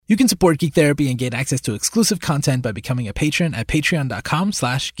You can support Geek Therapy and get access to exclusive content by becoming a patron at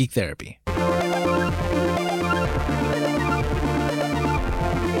patreon.com/geektherapy.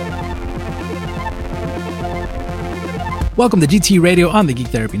 Welcome to GT Radio on the Geek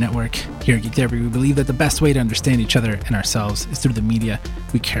Therapy Network. Here at Geek Therapy, we believe that the best way to understand each other and ourselves is through the media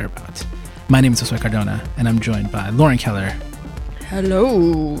we care about. My name is Josue Cardona, and I'm joined by Lauren Keller.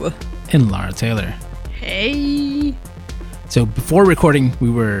 Hello. And Lara Taylor. Hey. So before recording, we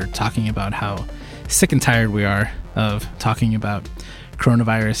were talking about how sick and tired we are of talking about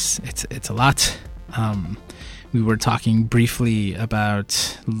coronavirus. It's a lot. We were talking briefly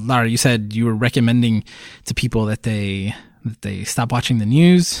about, Lara, you said you were recommending to people that they stop watching the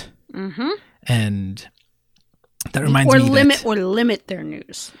news. Mm-hmm. And that reminds me limit their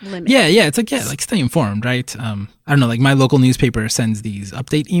news. Yeah, it's stay informed, right? I don't know, like my local newspaper sends these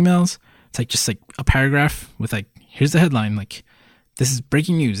update emails. It's like just like a paragraph with like, here's the headline, like, this is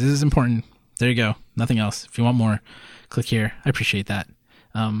breaking news, this is important, there you go, nothing else. If you want more, click here. I appreciate that.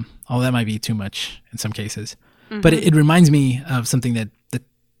 Although that might be too much in some cases. Mm-hmm. But it reminds me of something that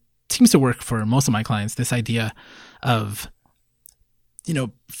seems to work for most of my clients, this idea of, you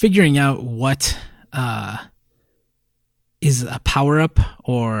know, figuring out what is a power-up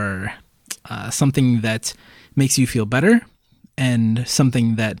or something that makes you feel better and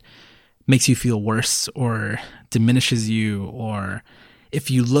something that makes you feel worse or diminishes you. Or if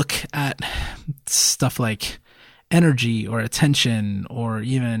you look at stuff like energy or attention or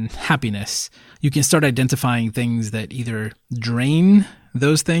even happiness, you can start identifying things that either drain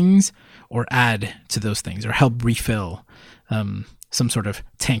those things or add to those things or help refill some sort of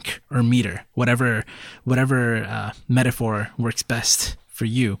tank or meter, whatever metaphor works best for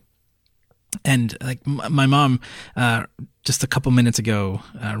you. And like my mom, just a couple minutes ago,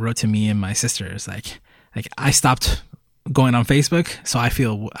 wrote to me and my sisters like I stopped going on Facebook, so I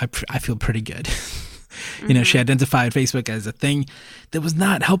feel pretty good. You know, she identified Facebook as a thing that was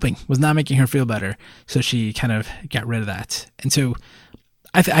not helping, was not making her feel better, so she kind of got rid of that. And so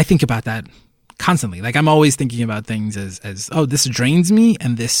I think about that constantly. Like I'm always thinking about things as oh, this drains me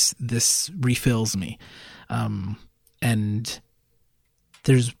and this refills me. And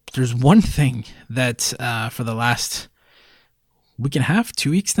there's one thing that for the last week and a half,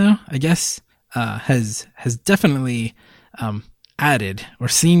 2 weeks now, I guess, has definitely added or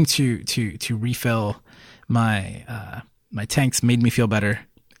seemed to refill my my tanks, made me feel better,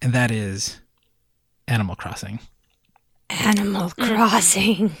 and that is Animal Crossing. Animal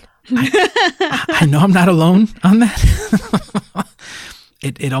Crossing. I know I'm not alone on that.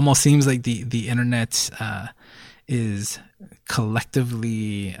 It almost seems like the internet is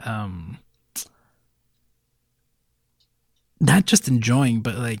collectively not just enjoying,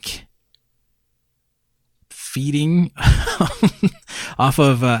 but like feeding off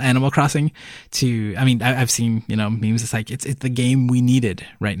of Animal Crossing. I've seen, you know, memes. It's like it's the game we needed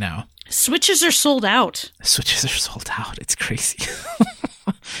right now. Switches are sold out. It's crazy.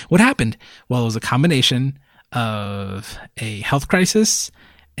 What happened? Well, it was a combination of a health crisis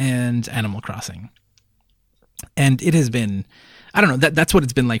and Animal Crossing. And it has been, I don't know, that's what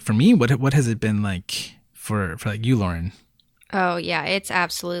it's been like for me. What has it been like for like you, Lauren? Oh yeah, it's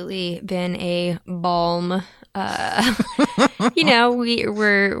absolutely been a balm. You know,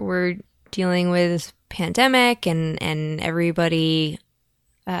 we're dealing with pandemic and everybody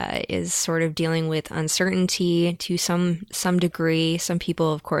is sort of dealing with uncertainty to some degree. Some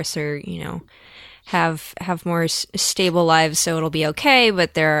people, of course, are, you know, have more stable lives, so it'll be okay.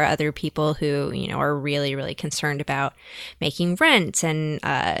 But there are other people who, you know, are really, really concerned about making rent and,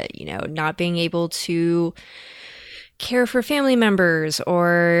 you know, not being able to care for family members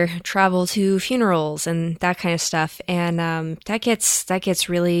or travel to funerals and that kind of stuff. And that gets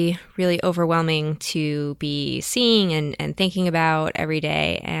really, really overwhelming to be seeing and thinking about every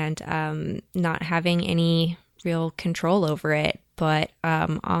day, and not having any real control over it. But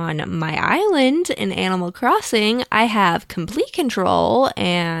on my island in Animal Crossing, I have complete control,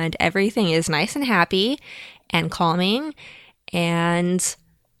 and everything is nice and happy and calming. And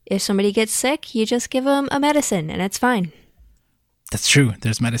if somebody gets sick, you just give them a medicine and it's fine. That's true.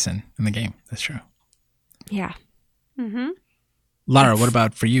 There's medicine in the game. That's true. Yeah. Mm-hmm. Lara, what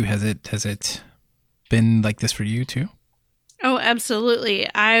about for you? Has it been like this for you too? Oh, absolutely.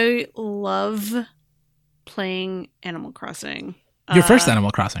 I love playing Animal Crossing. Your first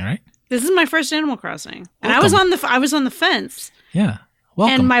Animal Crossing, right? This is my first Animal Crossing. And Welcome. I was on the fence. Yeah.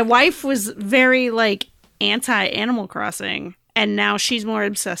 Welcome. And my wife was very like anti Animal Crossing, and now she's more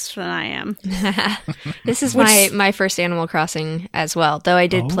obsessed than I am. This is my first Animal Crossing as well, though I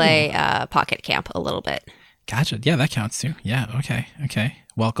did play Pocket Camp a little bit. Gotcha. Yeah, that counts too. Yeah. Okay.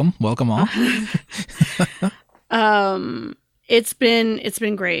 Welcome all. It's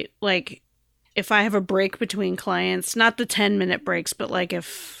been great. Like, if I have a break between clients, not the 10-minute breaks, but like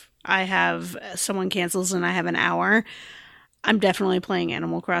if I have someone cancels and I have an hour, I'm definitely playing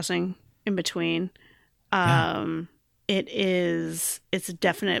Animal Crossing in between. It's a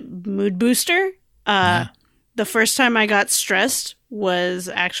definite mood booster. The first time I got stressed was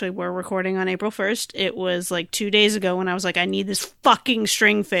actually, we're recording on April 1st. It was like 2 days ago when I was like, I need this fucking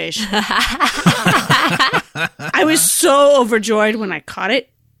stringfish. I was so overjoyed when I caught it.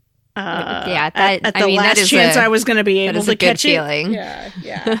 At the last chance I was going to be able to catch feeling. it.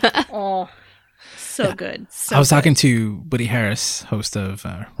 Yeah. Oh, so good. So I was good. talking to Woody Harris, host of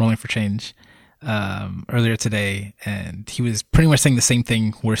Rolling for Change, earlier today, and he was pretty much saying the same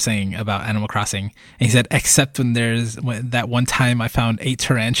thing we're saying about Animal Crossing. And he said, except when that one time I found 8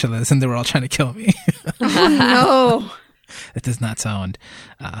 tarantulas and they were all trying to kill me. Oh, no. It does not sound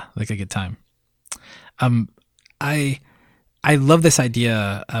like a good time. I love this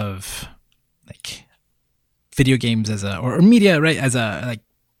idea of like video games or media, right? As a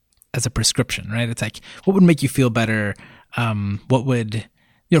prescription, right? It's like, what would make you feel better? What would,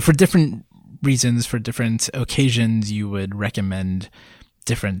 for different reasons, for different occasions, you would recommend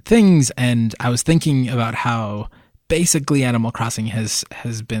different things. And I was thinking about how basically Animal Crossing has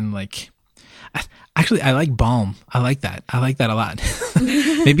been like, actually, I like Balm. I like that a lot.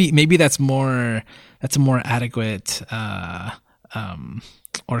 maybe that's a more adequate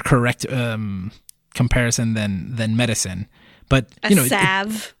or correct comparison than medicine. But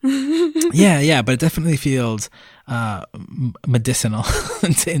salve. Yeah, but it definitely feels medicinal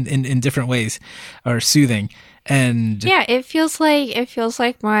in different ways, or soothing. And yeah, it feels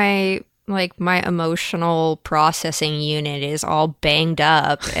like my emotional processing unit is all banged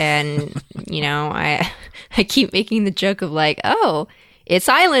up, and I keep making the joke of like, oh, it's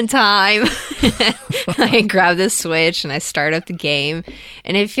island time. I grab the Switch and I start up the game,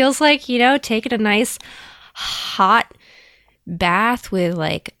 and it feels like, taking a nice hot bath with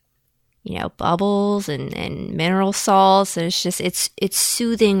like, bubbles and mineral salts, and it's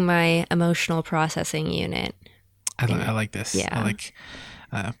soothing my emotional processing unit. I like this. Yeah. I like,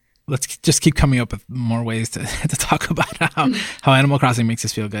 let's just keep coming up with more ways to talk about how Animal Crossing makes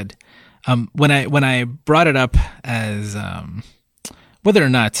us feel good. When I brought it up as whether or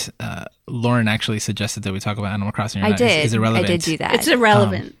not Lauren actually suggested that we talk about Animal Crossing or not is irrelevant. I did do that. It's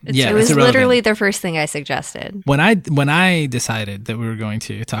irrelevant. It was literally the first thing I suggested. When I decided that we were going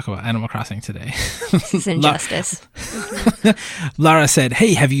to talk about Animal Crossing today, this is injustice. Lara said,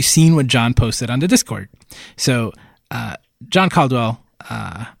 "Hey, have you seen what John posted on the Discord?" So John Caldwell,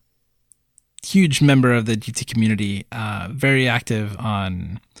 huge member of the GT community, very active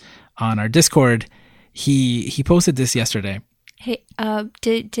on our Discord. He posted this yesterday. Hey,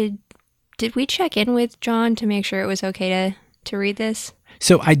 did we check in with John to make sure it was okay to read this?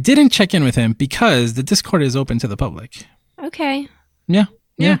 So I didn't check in with him because the Discord is open to the public. Okay. Yeah.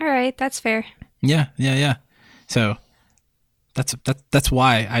 All right, that's fair. Yeah. So that's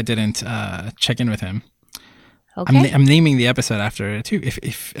why I didn't check in with him. Okay. I'm naming the episode after it too.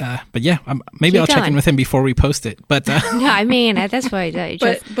 But yeah, maybe I'll check in with him before we post it. But no, I mean that's why.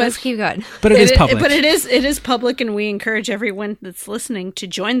 Let's keep going. But it is public. But it is public, and we encourage everyone that's listening to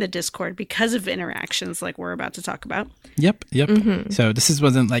join the Discord because of interactions like we're about to talk about. Yep. Mm-hmm. So this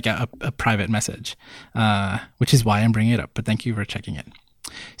wasn't like a private message, which is why I'm bringing it up. But thank you for checking it.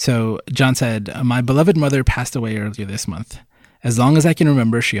 So John said, "My beloved mother passed away earlier this month. As long as I can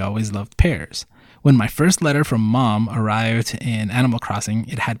remember, she always loved pears. When my first letter from Mom arrived in Animal Crossing,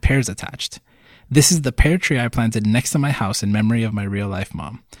 it had pears attached. This is the pear tree I planted next to my house in memory of my real-life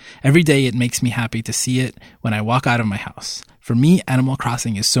mom. Every day it makes me happy to see it when I walk out of my house. For me, Animal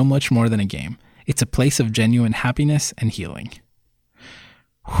Crossing is so much more than a game. It's a place of genuine happiness and healing."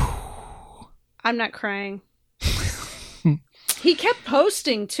 I'm not crying. He kept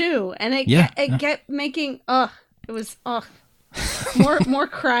posting too, and it kept making it was more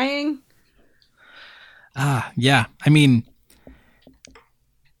crying. Yeah. I mean,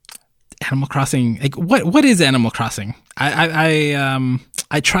 Animal Crossing. Like, what is Animal Crossing?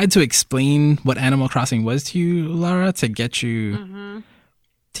 I tried to explain what Animal Crossing was to you, Lara, to get you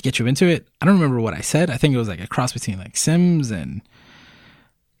into it. I don't remember what I said. I think it was like a cross between like Sims and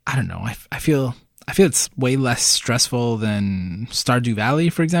I don't know. I feel it's way less stressful than Stardew Valley,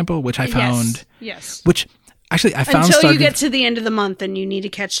 for example, which I found. Yes. Which. Actually, I found until you get to the end of the month and you need to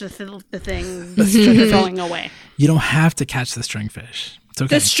catch the thing that's going away. You don't have to catch the stringfish. It's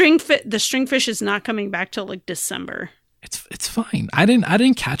okay. The stringfish is not coming back till like December. It's fine. I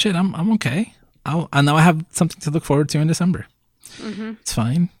didn't catch it. I'm okay. I know I have something to look forward to in December. It's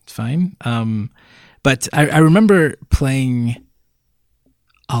fine. It's fine. But I remember playing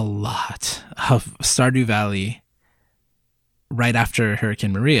a lot of Stardew Valley right after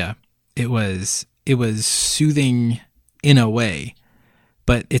Hurricane Maria. It was soothing in a way,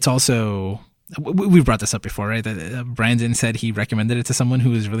 but it's also, we've brought this up before, right? That Brandon said he recommended it to someone who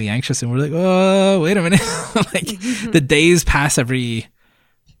was really anxious, and we're like, oh, wait a minute. Like the days pass every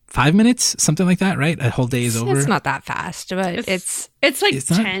 5 minutes, something like that, right? A whole day is over. It's not that fast, but it's like It's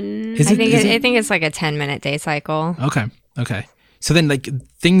not? 10. Is I it- think is I it- think it's like a 10-minute day cycle. Okay. So then, like,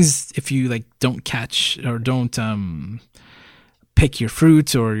 things, if you like don't catch or don't pick your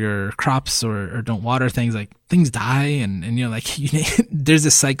fruits or your crops or don't water things, like things die, and you know, like there's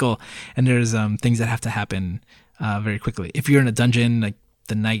this cycle, and there's things that have to happen very quickly. If you're in a dungeon, like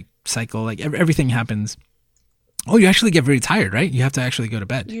the night cycle, like everything happens. Oh, you actually get very tired, right? You have to actually go to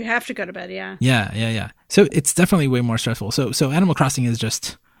bed. You have to go to bed, yeah. Yeah. So it's definitely way more stressful. So Animal Crossing is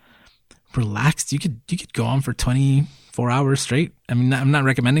just relaxed. You could go on for 24 hours straight. I mean, I'm not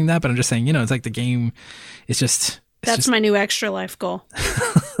recommending that, but I'm just saying, you know, it's like the game. It's just That's my new extra life goal.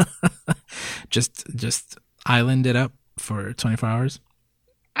 just island it up for 24 hours.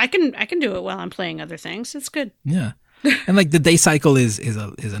 I can do it while I'm playing other things. It's good. Yeah. And like the day cycle is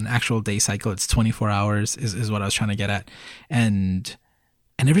an actual day cycle. It's 24 hours is what I was trying to get at. And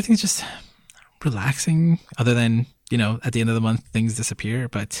everything's just relaxing, other than, you know, at the end of the month things disappear,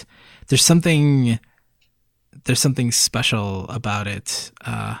 but there's something special about it.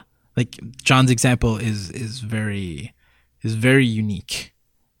 Like John's example is very unique.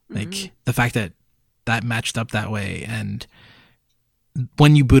 Like the fact that matched up that way, and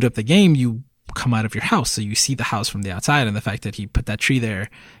when you boot up the game, you come out of your house, so you see the house from the outside, and the fact that he put that tree there.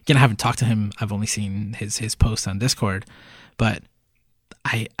 Again, I haven't talked to him. I've only seen his post on Discord, but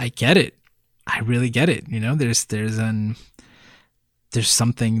I get it. I really get it. You know, there's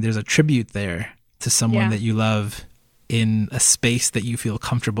a tribute there to someone that you love in a space that you feel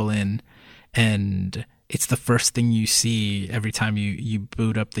comfortable in, and it's the first thing you see every time you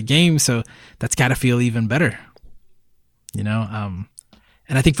boot up the game. So that's got to feel even better, you know?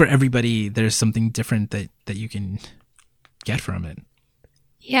 And I think for everybody, there's something different that you can get from it.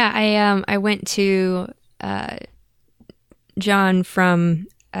 Yeah, I went to John from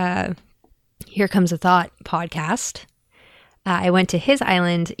Here Comes a Thought podcast. I went to his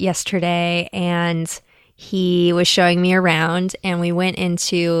island yesterday, and he was showing me around, and we went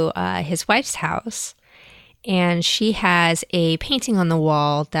into his wife's house, and she has a painting on the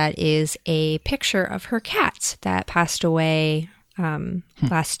wall that is a picture of her cat that passed away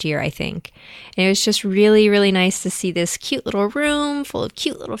last year, I think. And it was just really, really nice to see this cute little room full of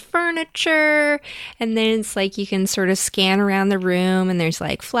cute little furniture. And then it's like you can sort of scan around the room, and there's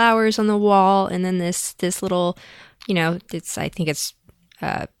like flowers on the wall. And then this little, you know, I think it's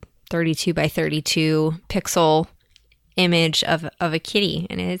 32 by 32 pixel image of a kitty.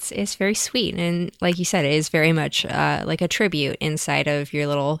 And it's very sweet. And like you said, it is very much like a tribute inside of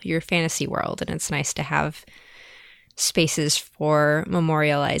your fantasy world. And it's nice to have spaces for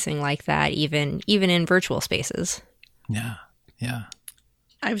memorializing like that, even in virtual spaces. Yeah.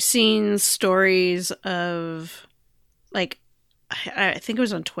 I've seen stories of, like, I think it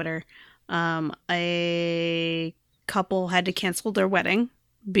was on Twitter, a couple had to cancel their wedding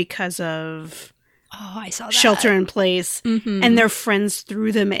because of I saw that. shelter in place, Mm-hmm. and their friends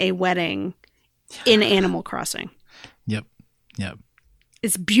threw them a wedding in Animal Crossing. Yep.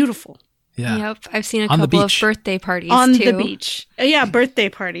 It's beautiful. Yeah. Yep, I've seen a On the couple of beach. birthday parties On too. the beach. Yeah, birthday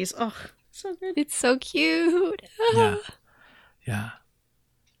parties. Oh, so good. It's so cute. Yeah.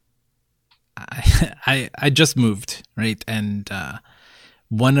 I just moved, right? And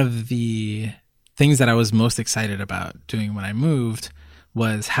one of the things that I was most excited about doing when I moved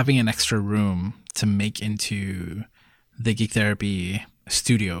was having an extra room to make into the Geek Therapy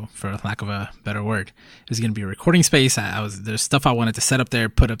studio, for lack of a better word. It was going to be a recording space. There's stuff I wanted to set up there,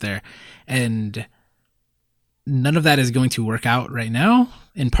 put up there, and none of that is going to work out right now,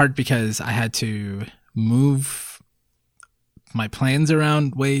 in part because I had to move my plans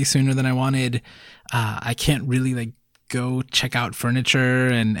around way sooner than I wanted. I can't really like go check out furniture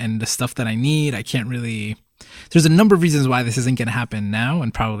and the stuff that I need. I can't really. There's a number of reasons why this isn't going to happen now,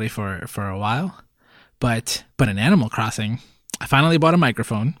 and probably for a while. But in Animal Crossing, I finally bought a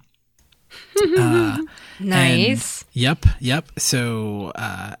microphone. Nice. Yep. So,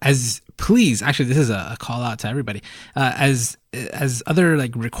 actually, this is a call out to everybody. As other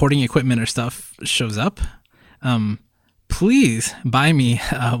like recording equipment or stuff shows up, please buy me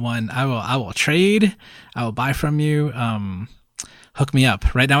one. I will trade. I will buy from you. hook me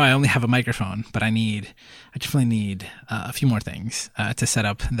up. Right now I only have a microphone, but I definitely need a few more things to set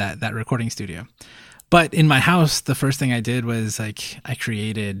up that recording studio. But in my house, the first thing I did was like I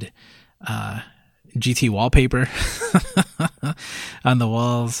created GT wallpaper on the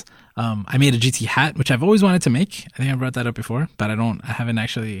walls. I made a GT hat, which I've always wanted to make. I think I brought that up before, but I haven't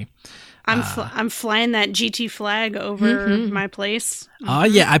actually. I'm flying that GT flag over my place. Oh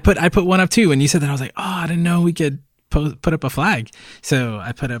yeah, I put one up too. When you said that, I was like, oh, I didn't know we could put up a flag. So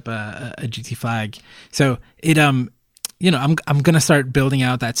I put up a GT flag. So it I'm gonna start building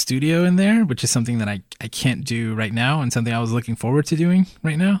out that studio in there, which is something that I can't do right now, and something I was looking forward to doing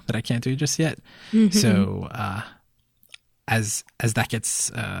right now that I can't do just yet. So as that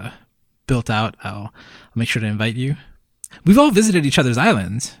gets built out, I'll make sure to invite you. We've all visited each other's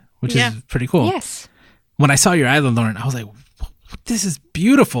islands, which is pretty cool. Yes. When I saw your island, Lauren, I was like, this is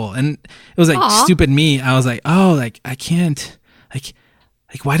beautiful. And it was like Aww. Stupid me. I was like, oh, like I can't, like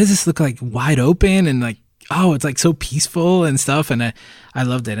why does this look like wide open and like, oh, it's like so peaceful and stuff. And I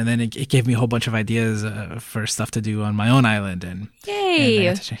loved it. And then it gave me a whole bunch of ideas for stuff to do on my own island. And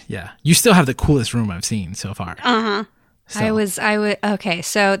Yay. Yeah. You still have the coolest room I've seen so far. Uh-huh. So. Okay.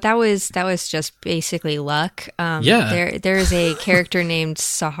 So that was just basically luck. Yeah. There's a character named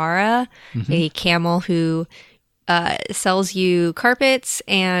Sahara, a camel who sells you carpets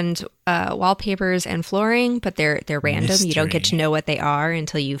and wallpapers and flooring, but they're random. Mystery. You don't get to know what they are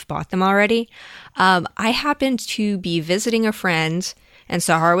until you've bought them already. I happened to be visiting a friend, and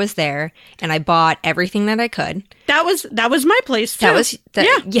Sahara was there, and I bought everything that I could. That was my place too.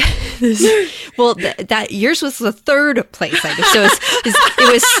 Well, that yours was the third place I did. So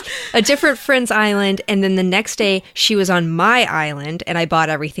it was a different friend's island, and then the next day she was on my island, and I bought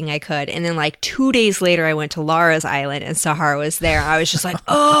everything I could. And then like 2 days later, I went to Lara's island, and Sahara was there. I was just like,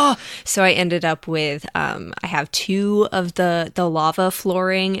 oh! So I ended up with I have 2 of the lava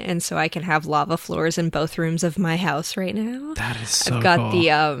flooring, and so I can have lava floors in both rooms of my house right now. That is so I've got cool.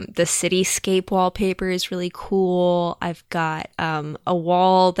 the cityscape wallpaper is really cool. I've got a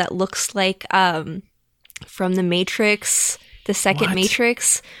wall that looks like from the Matrix, the second What?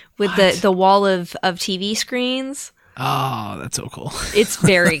 Matrix, with What? the wall of TV screens. Oh, that's so cool. It's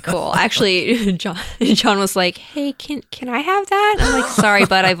very cool. Actually, John was like, "Hey, can I have that?" I'm like, "Sorry,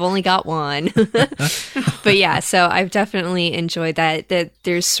 but I've only got one." But yeah, so I've definitely enjoyed that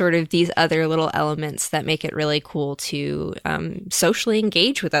there's sort of these other little elements that make it really cool to socially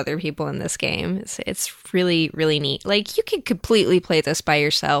engage with other people in this game. It's really, really neat. Like, you can completely play this by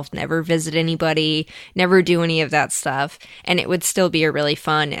yourself, never visit anybody, never do any of that stuff, and it would still be a really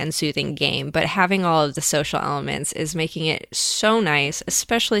fun and soothing game. But having all of the social elements is making it so nice,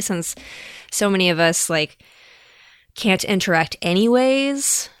 especially since so many of us like can't interact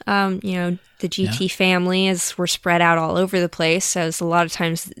anyways. The GT family we're spread out all over the place, so it's a lot of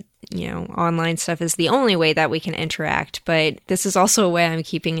times, online stuff is the only way that we can interact. But this is also a way I'm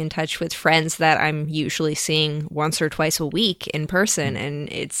keeping in touch with friends that I'm usually seeing once or twice a week in person, and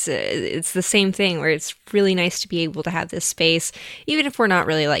it's the same thing where it's really nice to be able to have this space, even if we're not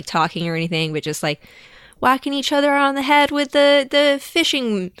really like talking or anything, but just like whacking each other on the head with the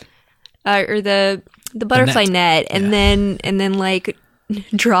fishing or the butterfly net, and then like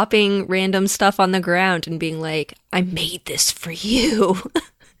dropping random stuff on the ground and being like, I made this for you.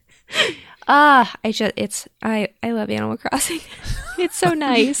 I love Animal Crossing. It's so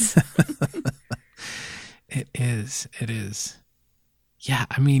nice. It is. Yeah,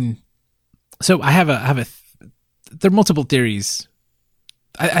 I mean, so I have there are multiple theories.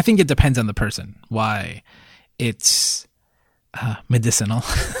 I think it depends on the person why it's medicinal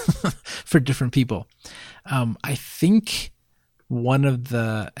for different people. I think one of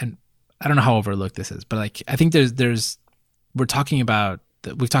and I don't know how overlooked this is, but like I think we've talked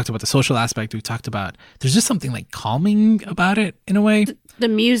about the social aspect. We've talked about there's just something like calming about it in a way. The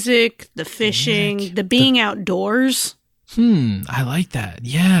music, the fishing, the being outdoors. I like that.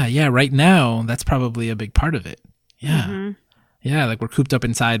 Yeah. Right now, that's probably a big part of it. Yeah. Mm-hmm. Yeah, like we're cooped up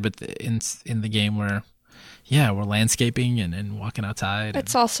inside, but in the game we're landscaping and walking outside.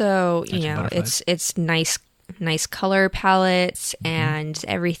 It's also, butterflies. it's nice color palettes, and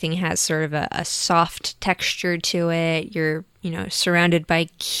everything has sort of a soft texture to it. You're, surrounded by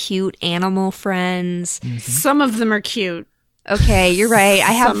cute animal friends. Mm-hmm. Some of them are cute. Okay, you're right.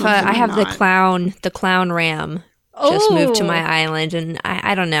 I have Some of them I have are the clown ram just moved to my island, and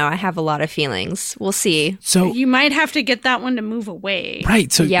I don't know. I have a lot of feelings. We'll see. So You might have to get that one to move away.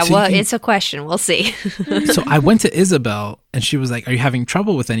 right. So Yeah, so well, you it's a question. We'll see. so I went to Isabel and she was like, "Are you having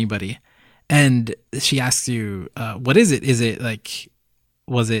trouble with anybody?" And she asks you, "What is it? Is it like,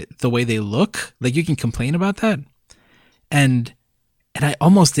 was it the way they look? Like you can complain about that?" And and I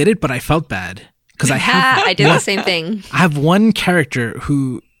almost did it, but I felt bad because I have I did the same thing. I have one character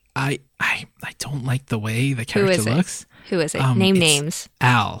who I don't like the way the character looks. Who is it? Name it's names.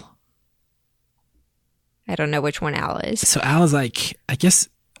 Al. I don't know which one Al is. So Al is like, I guess,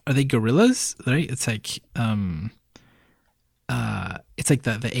 are they gorillas? Right? It's like it's like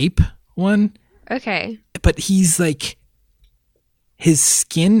the ape one. Okay. But he's like, his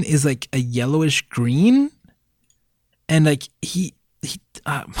skin is like a yellowish green, and like he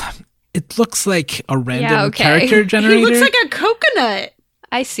it looks like a random character generator. He looks like a coconut.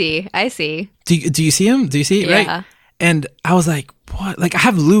 I see. Do you see him? Do you see it? Yeah. Right? And I was like, what? Like, I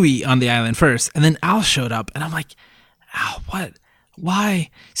have Louis on the island first, and then Al showed up, and I'm like, Al, what?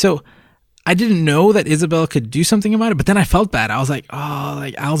 Why? So I didn't know that Isabel could do something about it, but then I felt bad. I was like, oh,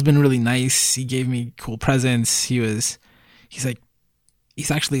 like Al's been really nice. He gave me cool presents. He's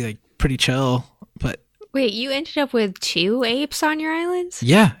actually like pretty chill, but Wait, you ended up with 2 apes on your islands?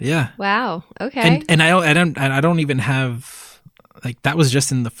 yeah. Wow. Okay. And I don't even have, like, that was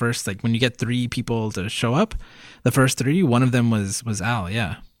just in the first, like, when you get 3 people to show up, the first 3, one of them was Al.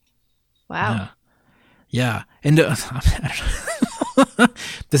 Yeah. Wow. Yeah. And I don't know.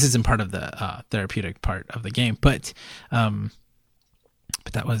 This isn't part of the therapeutic part of the game, but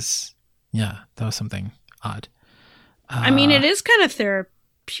that was something odd. I mean, it is kind of therapeutic.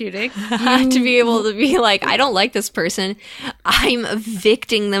 To be able to be like, I don't like this person. I'm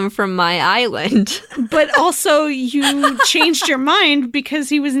evicting them from my island. But also you changed your mind because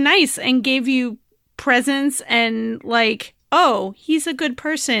he was nice and gave you presents and like, oh, he's a good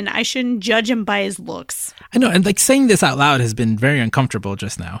person. I shouldn't judge him by his looks. I know, and like saying this out loud has been very uncomfortable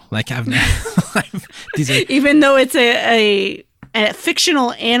just now. Like even though it's a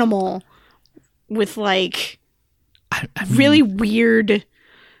fictional animal with like I mean, really weird.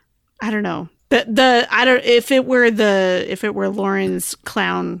 I don't know. If it were Lauren's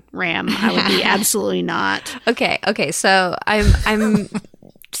clown ram, I would be absolutely not. Okay. So I'm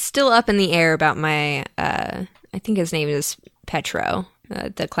still up in the air about my I think his name is Petro,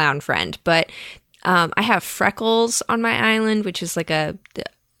 the clown friend, but I have Freckles on my island, which is like a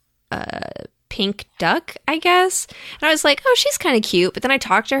pink duck, I guess. And I was like, oh, she's kind of cute. But then I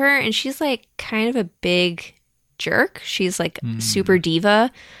talked to her, and she's like kind of a big jerk. She's like super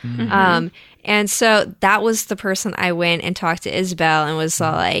diva. Mm-hmm. And so that was the person I went and talked to Isabel and was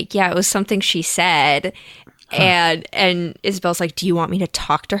like, yeah, it was something she said. And Isabel's like, do you want me to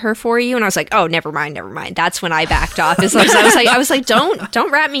talk to her for you? And I was like, oh, never mind. That's when I backed off. I was like,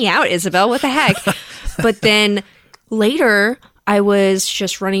 don't rat me out, Isabel. What the heck? But then later I was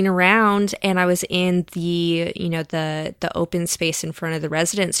just running around and I was in the open space in front of the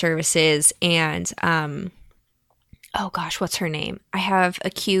resident services, and oh gosh, what's her name? I have a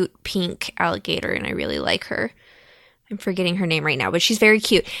cute pink alligator and I really like her. I'm forgetting her name right now, but she's very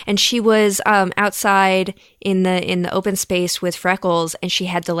cute. And she was outside in the open space with Freckles, and she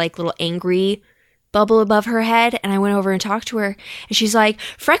had the like little angry bubble above her head. And I went over and talked to her, and she's like,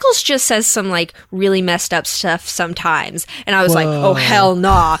 Freckles just says some like really messed up stuff sometimes. And I was like, oh hell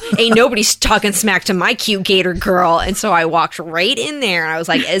nah, ain't nobody talking smack to my cute gator girl. And so I walked right in there and I was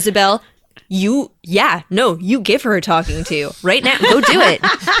like, Isabel, you give her a talking to right now. Go do it.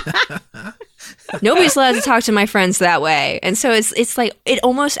 Nobody's allowed to talk to my friends that way. And so it's like, it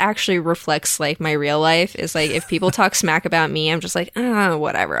almost actually reflects like my real life. Is like, if people talk smack about me, I'm just like, oh,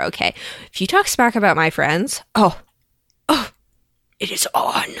 whatever. Okay. If you talk smack about my friends, oh, it is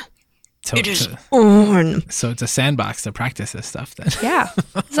on. So it is on. So it's a sandbox to practice this stuff then. Yeah.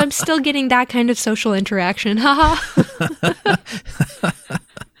 So I'm still getting that kind of social interaction. Haha.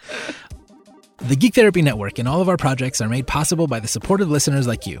 The Geek Therapy Network and all of our projects are made possible by the supportive listeners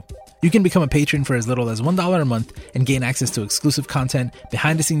like you. You can become a patron for as little as $1 a month and gain access to exclusive content,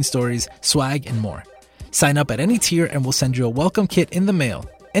 behind-the-scenes stories, swag, and more. Sign up at any tier and we'll send you a welcome kit in the mail,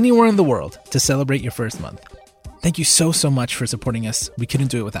 anywhere in the world, to celebrate your first month. Thank you so much for supporting us. We couldn't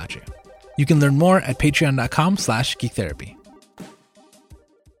do it without you. You can learn more at patreon.com/geektherapy.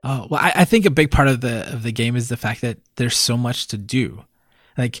 Oh, well, I think a big part of the game is the fact that there's so much to do.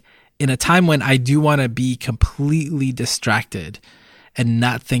 Like, in a time when I do want to be completely distracted and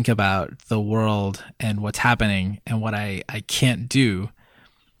not think about the world and what's happening and what I can't do,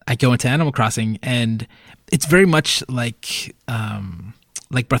 I go into Animal Crossing, and it's very much like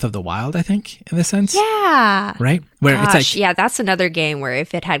Breath of the Wild, I think, in this sense. Yeah. Right? Where it's like, yeah, that's another game where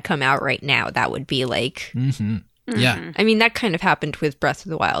if it had come out right now, that would be like... Mm-hmm. Yeah. I mean, that kind of happened with Breath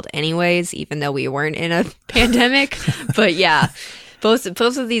of the Wild anyways, even though we weren't in a pandemic. But yeah. both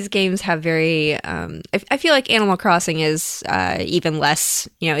of these games have very. I feel like Animal Crossing is even less,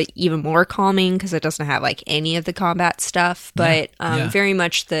 even more calming because it doesn't have like any of the combat stuff, but very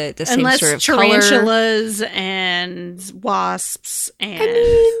much the same Unless sort of tarantulas color. and wasps and. I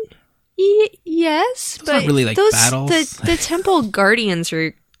mean, yes, It's but not really like those battles. the temple guardians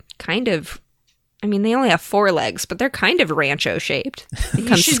are kind of. I mean, they only have 4 legs, but they're kind of rancho shaped. They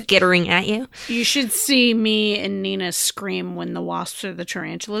come skittering at you. You should see me and Nina scream when the wasps or the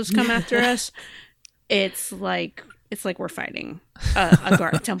tarantulas come after us. It's like we're fighting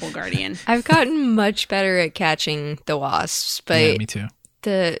a temple guardian. I've gotten much better at catching the wasps, but Yeah, me too.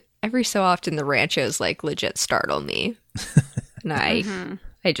 Every so often the ranchos like legit startle me, and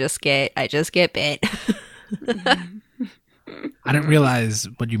I just get bit. I didn't realize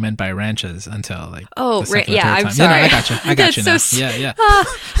what you meant by ranches until like Oh, the second or yeah, third I'm time. sorry. Yeah, no, I got you now. That's so Yeah.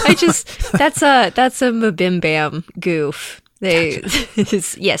 that's a Mabim Bam goof.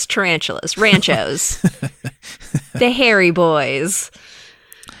 Yes, tarantulas, ranchos, the hairy boys.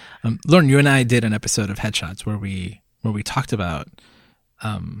 Lauren, you and I did an episode of Headshots where we talked about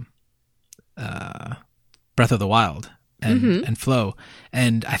Breath of the Wild and flow,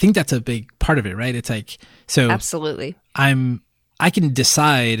 and I think that's a big part of it, right? It's like Absolutely. I can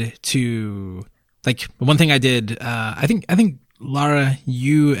decide to, like, one thing I did, I think Lara,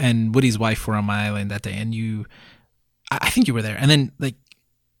 you and Woody's wife were on my island that day, and I think you were there. And then like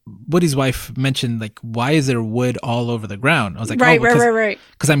Woody's wife mentioned like, why is there wood all over the ground? I was like, right.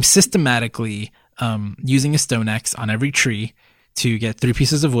 Because I'm systematically using a stone axe on every tree to get 3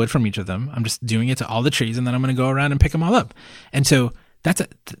 pieces of wood from each of them. I'm just doing it to all the trees, and then I'm going to go around and pick them all up. And so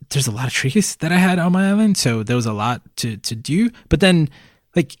there's a lot of trees that I had on my island, so there was a lot to do. But then,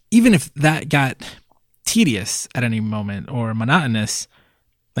 like, even if that got tedious at any moment or monotonous,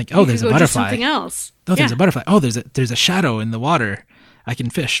 like, oh, there's a butterfly. Something else. Oh, there's a butterfly. Oh, there's a shadow in the water. I can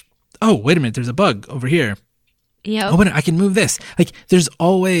fish. Oh, wait a minute, there's a bug over here. Yeah. Oh, wait, I can move this. Like, there's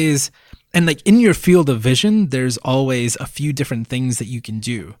always, and like in your field of vision, there's always a few different things that you can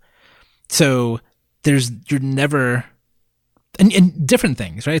do. So you're never, and different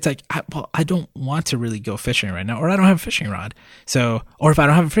things, right? It's like, I don't want to really go fishing right now, or I don't have a fishing rod. So, or if I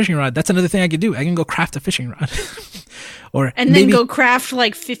don't have a fishing rod, that's another thing I could do. I can go craft a fishing rod. And then go craft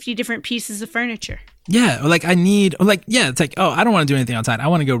like 50 different pieces of furniture. Yeah, or like it's like, oh, I don't want to do anything outside. I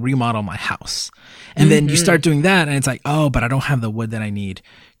want to go remodel my house. And then you start doing that, and it's like, oh, but I don't have the wood that I need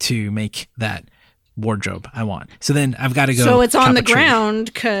to make that wardrobe I want. So then I've got to go. So it's on the tree.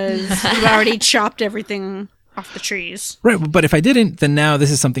 ground because you've already chopped everything off the trees. Right, but if I didn't, then now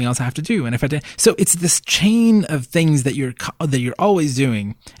this is something else I have to do. And if I did, so it's this chain of things that you're always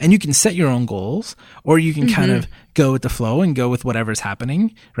doing, and you can set your own goals, or you can kind of go with the flow and go with whatever's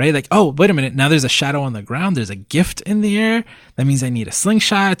happening, right? Like, oh, wait a minute, now there's a shadow on the ground, there's a gift in the air. That means I need a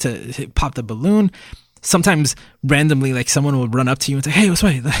slingshot to pop the balloon. Sometimes randomly, like, someone will run up to you and say, hey, what's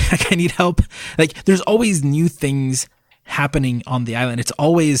right? Like, I need help. Like, there's always new things happening on the island. It's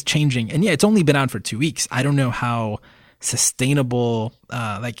always changing. And yeah, it's only been out for 2 weeks. I don't know how sustainable,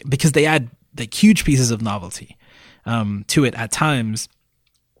 because they add like huge pieces of novelty to it at times.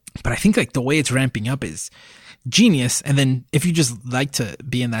 But I think like the way it's ramping up is genius. And then if you just like to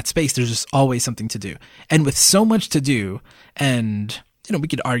be in that space, there's just always something to do. And with so much to do, and we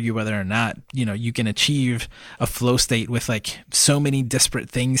could argue whether or not, you can achieve a flow state with like so many disparate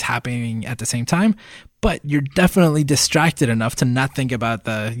things happening at the same time, but you're definitely distracted enough to not think about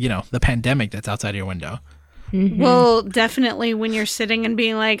the pandemic that's outside your window. Mm-hmm. Well, definitely when you're sitting and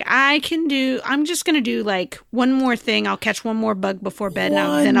being like, I'm just going to do like one more thing. I'll catch one more bug before bed.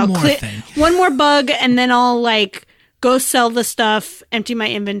 Then I'll clear one more bug, and then I'll like go sell the stuff, empty my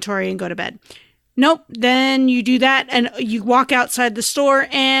inventory, and go to bed. Nope. Then you do that and you walk outside the store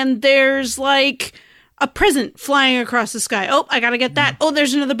and there's like a present flying across the sky. Oh, I got to get that. Oh,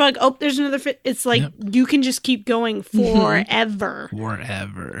 there's another bug. Oh, there's another fit. It's like you can just keep going forever.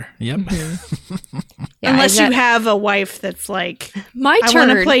 Forever. Yep. Yeah, unless you have a wife that's like, my turn. I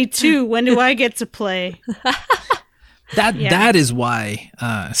want to play too. When do I get to play? That is why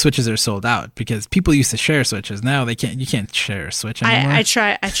Switches are sold out, because people used to share Switches. Now you can't share a Switch anymore. I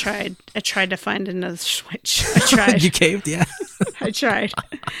tried to find another Switch. I tried. You caved, yeah. I tried.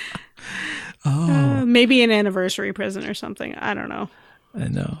 Oh, maybe an anniversary present or something. I don't know. I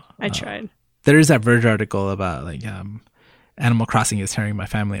know. I tried. There is that Verge article about like Animal Crossing is tearing my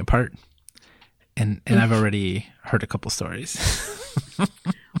family apart, and I've already heard a couple stories.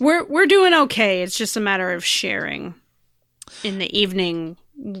 We're doing okay. It's just a matter of sharing in the evening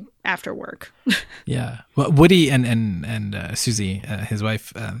after work. Yeah. Well, Woody and Susie, his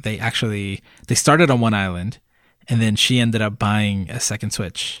wife, they started on one island, and then she ended up buying a second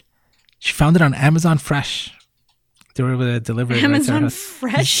Switch. She found it on Amazon Fresh. They were able to deliver it. Amazon right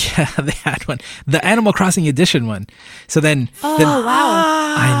Fresh? Yeah, they had one. The Animal Crossing edition one. So then... Oh, wow.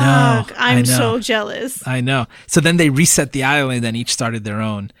 I know. I'm so jealous. I know. So then they reset the island and each started their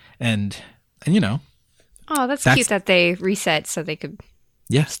own. And you know. Oh, that's cute that they reset so they could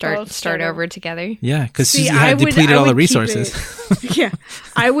start over together. Yeah, because she had depleted all the resources. Yeah.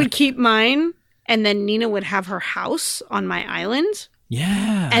 I would keep mine, and then Nina would have her house on my island.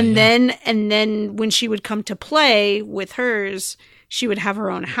 Yeah. And then when she would come to play with hers, she would have her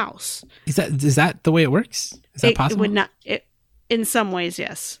own house. Is that the way it works? Is that possible? It would not. In some ways,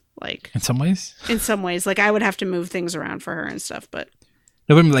 yes. Like in some ways, like I would have to move things around for her and stuff. But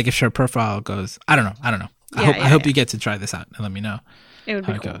no, but like if her profile goes, I don't know. I hope you get to try this out and let me know. It would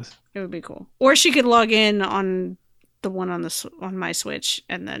be cool. It would be cool. Or she could log in on the one on my Switch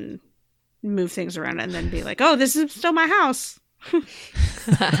and then move things around and then be like, "Oh, this is still my house."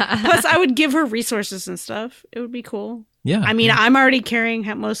 Plus, I would give her resources and stuff. It would be cool. Yeah. I mean, I'm already carrying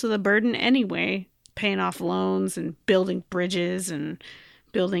most of the burden anyway, paying off loans and building bridges and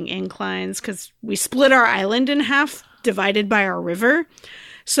building inclines because we split our island in half, divided by our river.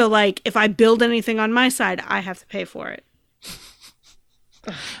 So, like, if I build anything on my side, I have to pay for it.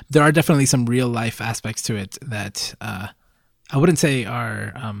 There are definitely some real life aspects to it that I wouldn't say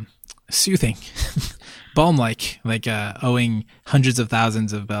are soothing. Balm-like, owing hundreds of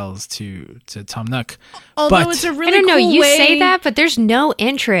thousands of bells to Tom Nook. Although it's a really I don't know, cool you way. say that, but there's no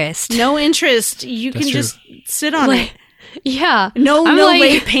interest. No interest. You can just sit on it. Yeah. No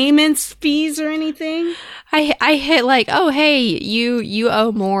late payments, fees, or anything. I hit like, oh, hey, you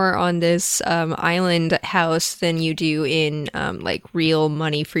owe more on this island house than you do in like real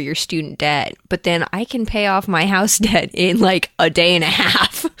money for your student debt. But then I can pay off my house debt in like a day and a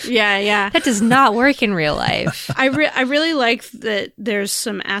half. Yeah. That does not work in real life. I really like that there's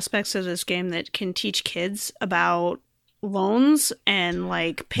some aspects of this game that can teach kids about loans and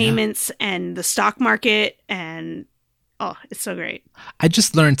like payments and the stock market and oh, it's so great. I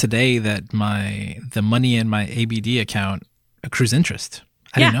just learned today that the money in my ABD account accrues interest.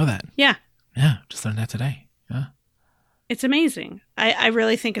 I didn't know that. Yeah. Yeah, just learned that today. Yeah. It's amazing. I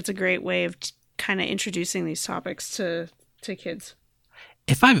really think it's a great way of kind of introducing these topics to kids.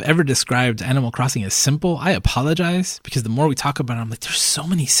 If I've ever described Animal Crossing as simple, I apologize because the more we talk about it, I'm like, there's so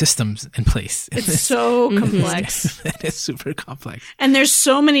many systems in place. It's so complex. It is super complex. And there's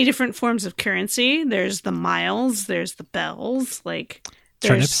so many different forms of currency. There's the miles, there's the bells, like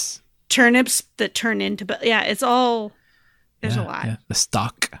there's turnips that turn into yeah, it's all there's a lot. Yeah. The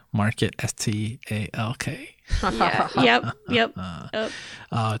stock market, STALK. Yeah. Yep.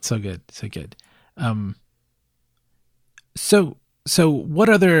 Oh, it's so good. So good. So what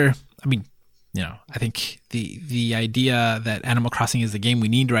other, I mean, I think the idea that Animal Crossing is the game we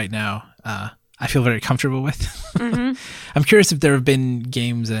need right now, I feel very comfortable with. Mm-hmm. I'm curious if there have been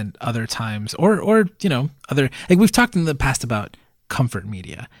games at other times or other, like we've talked in the past about comfort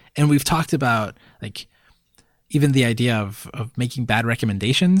media, and we've talked about like even the idea of making bad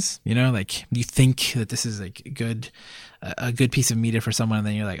recommendations, like you think that this is like a good piece of media for someone, and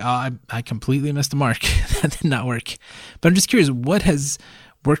then you're like, oh, I completely missed the mark. That did not work. But I'm just curious, what has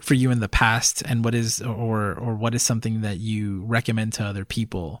worked for you in the past, and what is or what is something that you recommend to other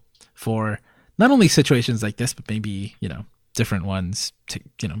people for not only situations like this, but maybe different ones to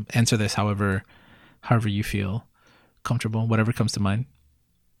answer this however you feel comfortable, whatever comes to mind.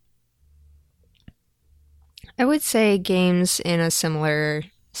 I would say games in a similar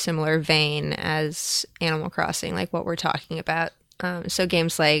vein as Animal Crossing, like what we're talking about. So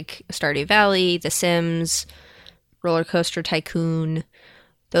games like Stardew Valley, The Sims, Roller Coaster Tycoon,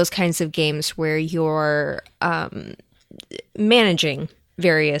 those kinds of games where you're managing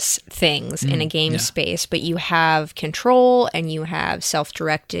various things in a game space, but you have control and you have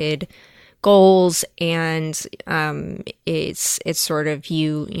self-directed goals, and it's sort of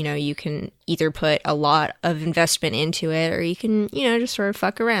you can either put a lot of investment into it, or you can just sort of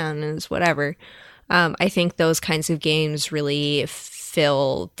fuck around and it's whatever. I think those kinds of games really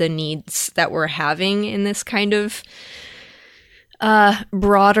fill the needs that we're having in this kind of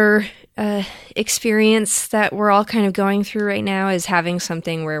broader experience that we're all kind of going through right now, is having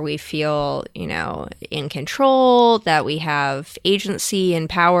something where we feel, in control, that we have agency and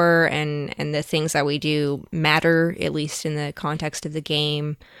power, and the things that we do matter, at least in the context of the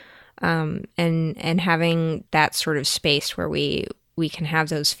game. And having that sort of space where we can have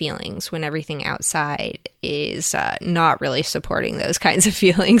those feelings when everything outside is not really supporting those kinds of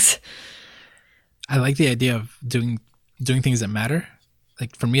feelings. I like the idea of doing things that matter.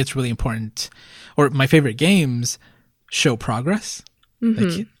 like for me, it's really important, or my favorite games show progress.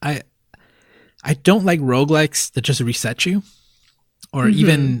 Like I don't like roguelikes that just reset you, or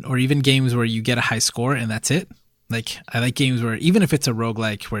even games where you get a high score and that's it. Like I like games where even if it's a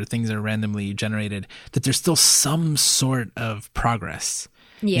roguelike where things are randomly generated, that there's still some sort of progress.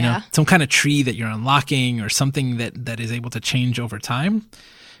 Yeah. You know, some kind of tree that you're unlocking or something that is able to change over time.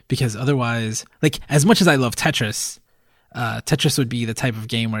 Because otherwise, like as much as I love Tetris, Tetris would be the type of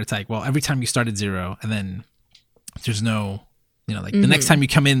game where it's like, well, every time you start at 0 and then there's no, you know, like the next time you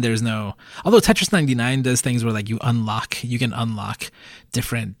come in, there's no, although Tetris 99 does things where like you can unlock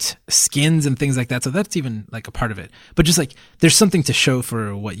different skins and things like that. So that's even like a part of it, but just like there's something to show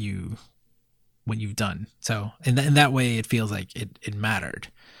for what you've done. So in that way, it feels like it mattered,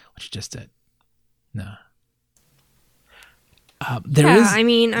 which it just did. No. I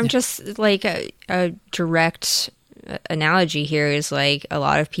mean, I'm just like a direct analogy here is like a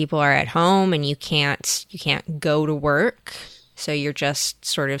lot of people are at home and you can't go to work, so you're just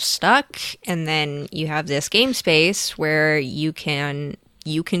sort of stuck, and then you have this game space where you can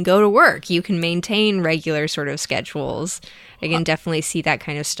go to work, you can maintain regular sort of schedules. I can definitely see that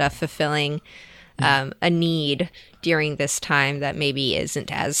kind of stuff fulfilling a need during this time that maybe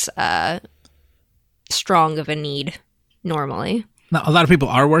isn't as strong of a need normally. Now, a lot of people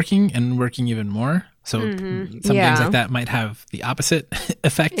are working and working even more. So some games like that might have the opposite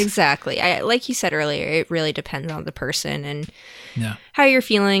effect. Exactly. Like you said earlier, it really depends on the person and how you're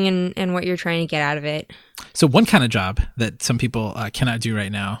feeling and what you're trying to get out of it. So one kind of job that some people cannot do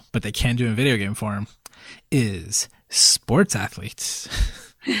right now, but they can do in video game form, is sports athletes.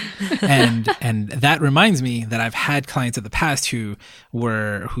 and that reminds me that I've had clients in the past who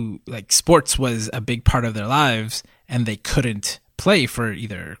like sports was a big part of their lives and they couldn't play for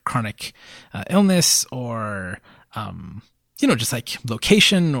either chronic illness or just like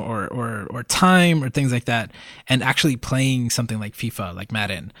location or time or things like that. And actually playing something like FIFA, like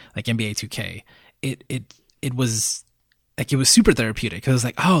Madden, like NBA 2K, it was like, it was super therapeutic. It was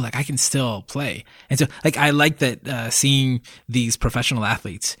like, oh, like I can still play. And so like, I like that, seeing these professional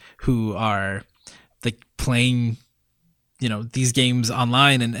athletes who are like playing, these games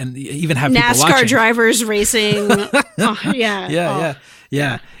online and even have people watching. NASCAR drivers racing.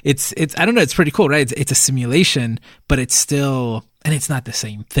 Yeah. It's, I don't know. It's pretty cool, right? It's a simulation, but it's still, and it's not the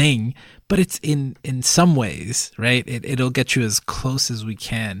same thing, but it's in some ways, right? It'll get you as close as we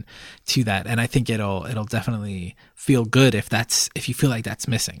can to that. And I think it'll definitely feel good if you feel like that's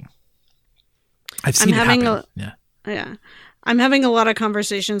missing. I've seen it happen. Yeah. I'm having a lot of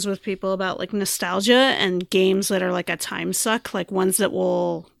conversations with people about like nostalgia and games that are like a time suck, like ones that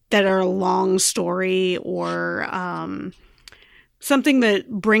are a long story or something that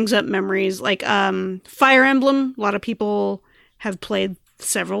brings up memories, like Fire Emblem. A lot of people have played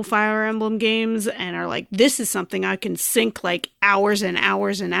several Fire Emblem games and are like, this is something I can sink like hours and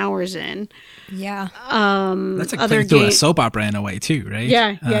hours and hours in. Yeah. That's like playing through a soap opera in a way too, right?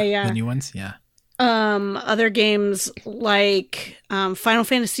 Yeah. The new ones, yeah. Other games like Final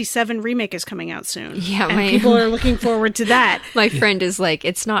Fantasy VII Remake is coming out soon. Yeah, and people are looking forward to that. My friend is like,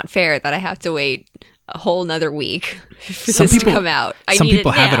 it's not fair that I have to wait a whole nother week for this to come out. Some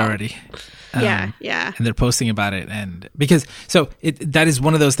people have it already. Yeah. And they're posting about it, and because that is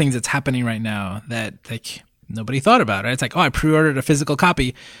one of those things that's happening right now that like nobody thought about, right? It's like, oh, I pre-ordered a physical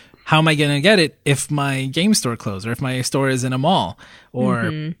copy. How am I going to get it if my game store closed or if my store is in a mall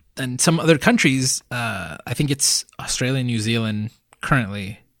or and some other countries, I think it's Australia and New Zealand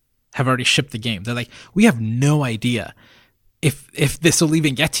currently have already shipped the game. They're like, we have no idea if this will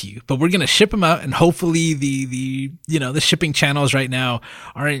even get to you, but we're going to ship them out, and hopefully the shipping channels right now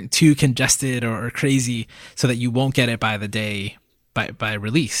aren't too congested or crazy so that you won't get it by the day by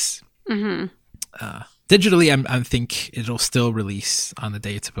release. Digitally, I think it'll still release on the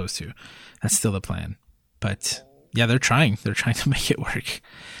day it's supposed to. That's still the plan. But yeah, they're trying to make it work.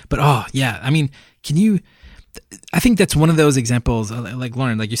 But oh yeah, I mean, I think that's one of those examples, like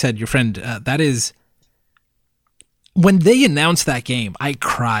Lauren, like you said, your friend, that is, when they announced that game, I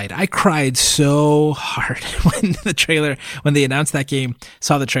cried so hard when they announced that game,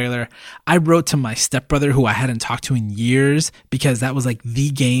 saw the trailer. I wrote to my stepbrother, who I hadn't talked to in years, because that was like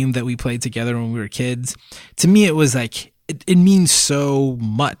the game that we played together when we were kids. To me, it was like, it means so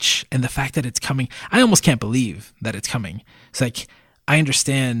much. And the fact that it's coming, I almost can't believe that it's coming. It's like, I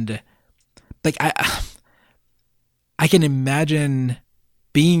understand, like I can imagine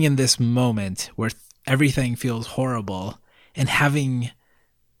being in this moment where everything feels horrible and having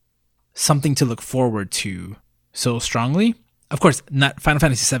something to look forward to so strongly. Of course, not Final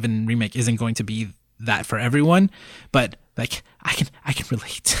Fantasy VII Remake isn't going to be that for everyone, but like I can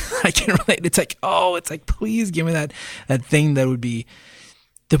relate. I can relate. It's like, oh, it's like, please give me that thing that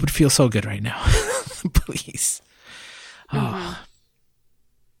would feel so good right now. Please. Oh.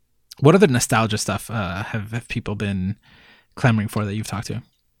 What other nostalgia stuff have people been clamoring for that you've talked to?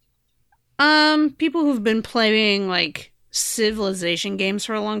 People who've been playing like Civilization games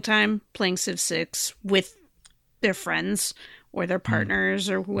for a long time, playing Civ 6 with their friends or their partners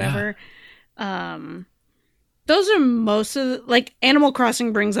or whoever. Yeah. Those are most of like Animal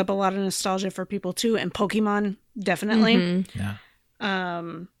Crossing brings up a lot of nostalgia for people too, and Pokemon definitely. Mm-hmm. Yeah.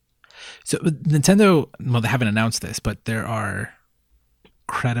 So Nintendo, well, they haven't announced this, but there are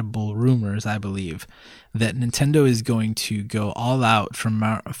credible rumors, I believe, that Nintendo is going to go all out for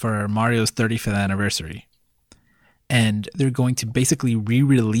Mario's 35th anniversary. And they're going to basically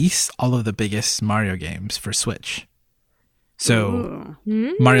re-release all of the biggest Mario games for Switch. So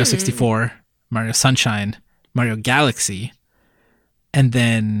Mario 64, Mario Sunshine, Mario Galaxy, and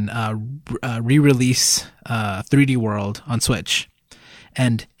then re-release 3D World on Switch.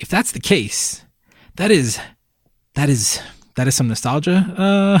 And if that's the case, that is some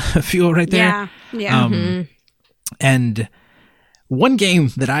nostalgia fuel right there. Yeah. And one game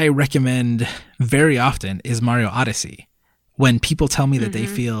that I recommend very often is Mario Odyssey. When people tell me that they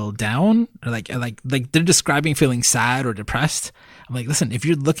feel down, or like they're describing feeling sad or depressed, I'm like, listen, if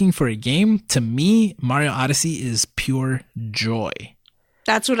you're looking for a game, to me, Mario Odyssey is pure joy.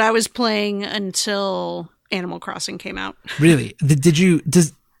 That's what I was playing until Animal Crossing came out. Really?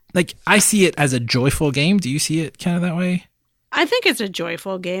 I see it as a joyful game. Do you see it kind of that way? I think it's a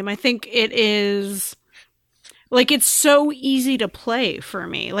joyful game. I think it is, like, it's so easy to play for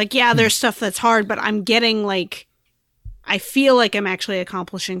me. Like, yeah, there's stuff that's hard, but I'm getting, like, I feel like I'm actually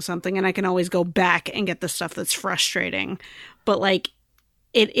accomplishing something, and I can always go back and get the stuff that's frustrating. But, like,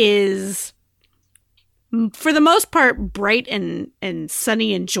 it is, for the most part, bright and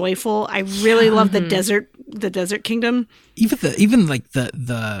sunny and joyful. I really love the desert kingdom. Even the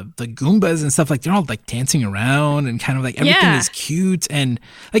Goombas and stuff, like they're all like dancing around and kind of like everything is cute, and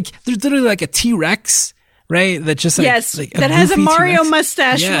like there's literally like a T-Rex, right? That just like that has a Mario T-Rex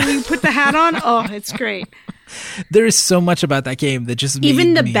mustache when you put the hat on. Oh, it's great. There is so much about that game that just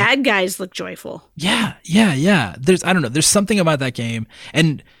even the bad guys look joyful. Yeah. There's there's something about that game,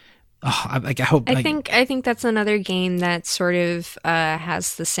 and I think that's another game that sort of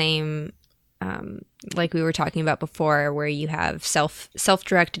has the same, like we were talking about before, where you have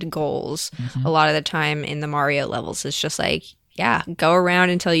self-directed goals. A lot of the time in the Mario levels, it's just like, go around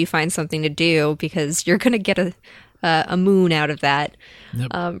until you find something to do, because you're gonna get a moon out of that,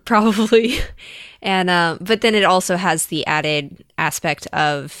 probably. And but then it also has the added aspect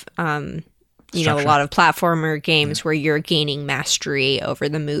of a lot of platformer games where you're gaining mastery over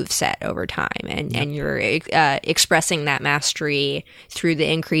the move set over time, and you're expressing that mastery through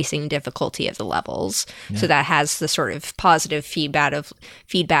the increasing difficulty of the levels. So that has the sort of positive feedback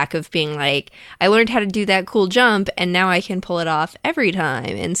of being like, I learned how to do that cool jump, and now I can pull it off every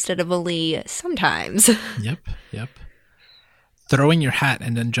time instead of only sometimes. Yep. Throwing your hat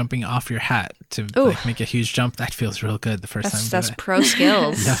and then jumping off your hat to make a huge jump, that feels real good the first time. That's pro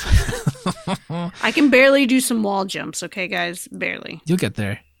skills. I can barely do some wall jumps, okay, guys? Barely. You'll get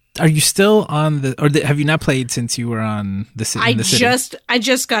there. Are you still on have you not played since you were on the city? I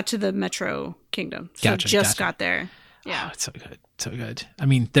just got to the Metro Kingdom. So gotcha. Got there. Yeah. Oh, it's so good. So good. I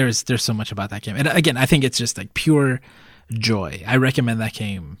mean, there's so much about that game. And again, I think it's just like pure joy. I recommend that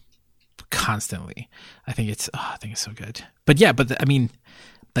game constantly. I think it's so good. But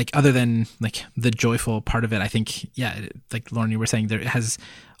like other than like the joyful part of it, I think like Lauren, you were saying, there has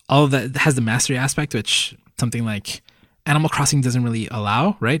all of that. It has the mastery aspect, which something like Animal Crossing doesn't really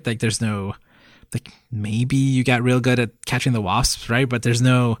allow, right? Like there's no, like maybe you got real good at catching the wasps, right? But there's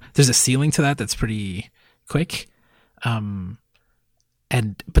a ceiling to that that's pretty quick. But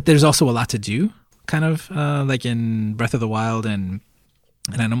there's also a lot to do, kind of like in Breath of the Wild and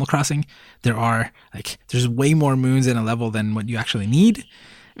in Animal Crossing. There's way more moons in a level than what you actually need.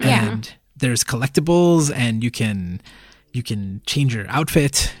 And there's collectibles, and you can change your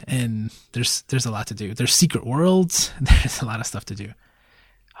outfit, and there's a lot to do. There's secret worlds. There's a lot of stuff to do.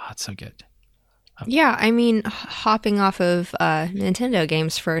 Oh, it's so good. Yeah, I mean, hopping off of Nintendo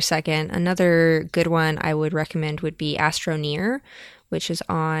games for a second, another good one I would recommend would be Astroneer, which is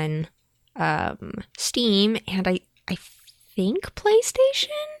on Steam, and I think PlayStation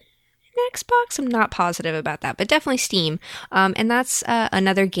Xbox, I'm not positive about that, but definitely Steam. And that's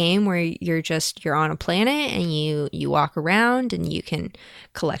another game where you're on a planet and you walk around and you can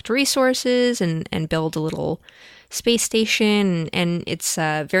collect resources and build a little space station. And it's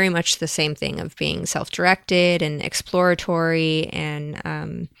very much the same thing of being self-directed and exploratory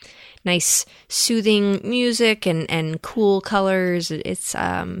and nice soothing music and cool colors. It's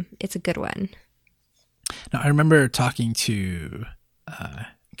a good one. Now, I remember talking to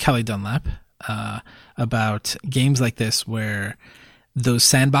Kelly Dunlap about games like this where those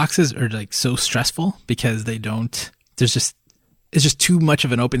sandboxes are like so stressful because it's just too much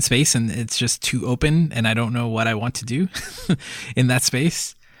of an open space and it's just too open and I don't know what I want to do in that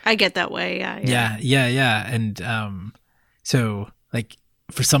space. I get that way. Yeah. And so like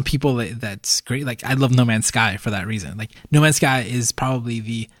for some people that's great. Like I love No Man's Sky for that reason. Like No Man's Sky is probably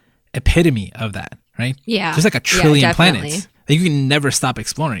the epitome of that, right? Yeah. There's like a trillion definitely. planets. Like you can never stop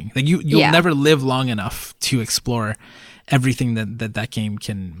exploring. Like you'll never live long enough to explore everything that game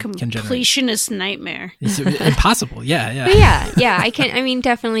can generate. Completionist nightmare. It's impossible. Yeah. But I mean,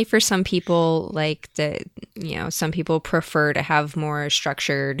 definitely for some people, like some people prefer to have more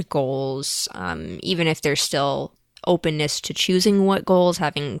structured goals, even if there's still openness to choosing what goals,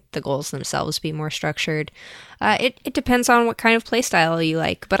 having the goals themselves be more structured. It depends on what kind of play style you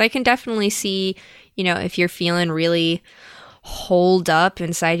like, but I can definitely see, if you're feeling really holed up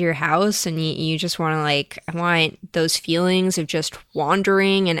inside your house and you just want to I want those feelings of just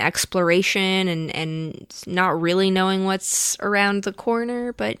wandering and exploration and not really knowing what's around the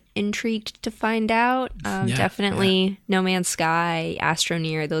corner, but intrigued to find out. Definitely No Man's Sky,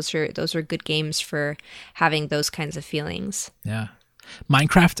 Astroneer, those are good games for having those kinds of feelings. Yeah.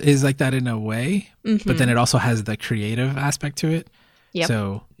 Minecraft is like that in a way, but then it also has the creative aspect to it. Yep.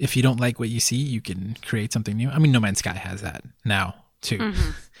 So if you don't like what you see, you can create something new. I mean, No Man's Sky has that now too.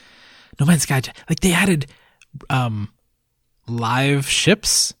 No Man's Sky, like they added live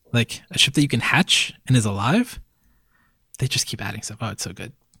ships, like a ship that you can hatch and is alive. They just keep adding stuff. Oh, it's so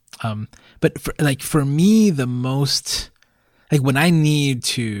good. But for me, the most, like when I need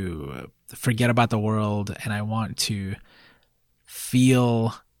to forget about the world and I want to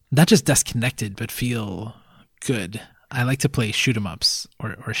feel not just disconnected, but feel good, I like to play shoot 'em ups or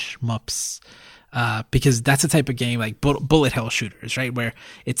shmups, because that's the type of game like bullet hell shooters, right? Where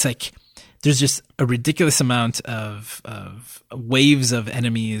it's like there's just a ridiculous amount of waves of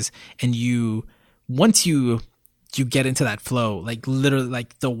enemies, and once you get into that flow, like literally,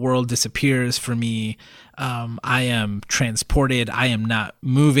 like the world disappears for me. I am transported. I am not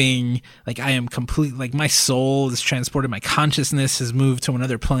moving. Like I am complete. Like my soul is transported. My consciousness has moved to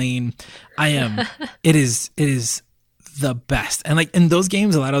another plane. It is the best. And like in those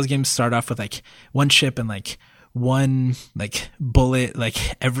games, a lot of those games start off with like one ship and like one like bullet like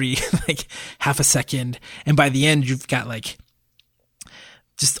every like half a second, and by the end you've got like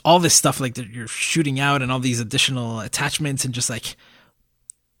just all this stuff like that you're shooting out and all these additional attachments and just like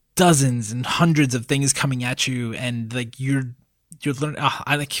dozens and hundreds of things coming at you, and like you're learning.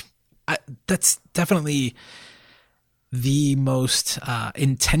 That's definitely the most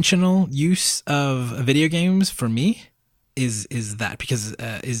intentional use of video games for me is that, because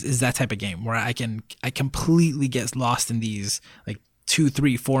is that type of game where I completely get lost in these like 2,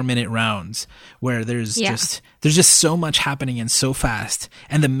 3, 4 minute rounds where there's just so much happening and so fast,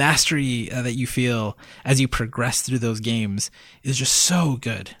 and the mastery that you feel as you progress through those games is just so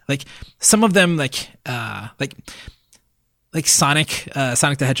good. Like some of them like Sonic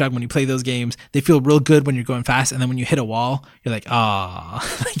the Hedgehog, when you play those games, they feel real good when you're going fast, and then when you hit a wall, you're like,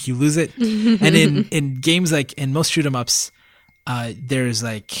 like you lose it. And in games like in most shoot 'em ups, there's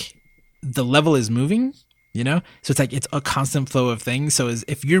like the level is moving, so it's like it's a constant flow of things. So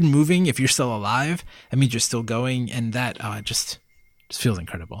if you're moving, if you're still alive, that means you're still going, and that it just feels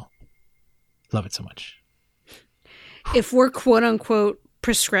incredible. Love it so much. If we're quote unquote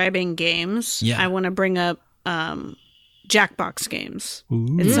prescribing games, I want to bring up Jackbox games.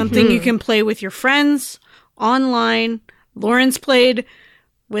 Ooh. It's something you can play with your friends online. Lauren's played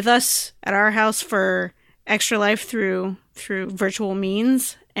with us at our house for Extra Life through virtual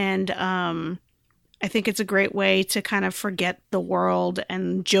means, and I think it's a great way to kind of forget the world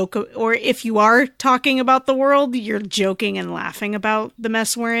and joke, or if you are talking about the world, you're joking and laughing about the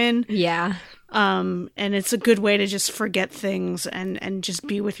mess we're in. Yeah. And it's a good way to just forget things and just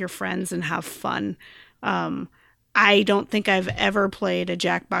be with your friends and have fun. I don't think I've ever played a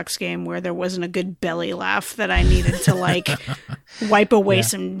Jackbox game where there wasn't a good belly laugh that I needed to like wipe away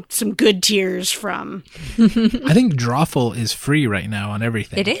some good tears from. I think Drawful is free right now on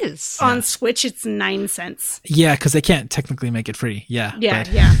everything. It is. On Switch, it's 9 cents. Yeah, because they can't technically make it free. Yeah, but-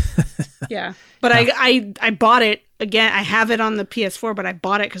 yeah. But I bought it again. I have it on the PS4, but I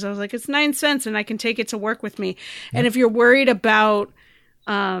bought it because I was like, it's 9 cents and I can take it to work with me. And if you're worried about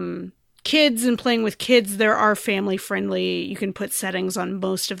kids and playing with kids, there are family friendly. You can put settings on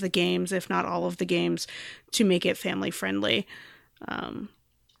most of the games, if not all of the games, to make it family friendly.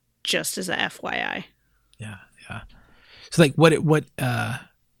 Just as a FYI. Yeah. So like what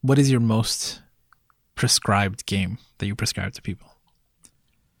is your most prescribed game that you prescribe to people?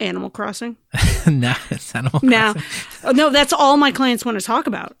 Animal Crossing. Nah, it's Animal Crossing. No, that's all my clients want to talk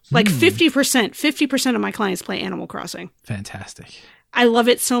about. Like 50% of my clients play Animal Crossing. Fantastic. I love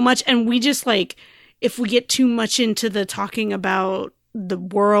it so much. And we just like, if we get too much into the talking about the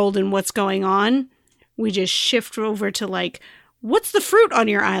world and what's going on, we just shift over to like, what's the fruit on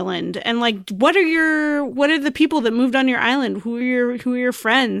your island? And like, what are the people that moved on your island? Who are your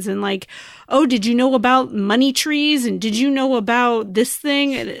friends? And like, oh, did you know about money trees? And did you know about this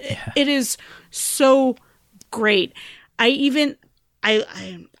thing? It is so great. I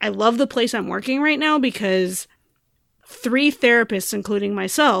love the place I'm working right now because 3 therapists, including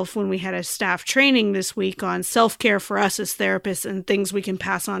myself, when we had a staff training this week on self-care for us as therapists and things we can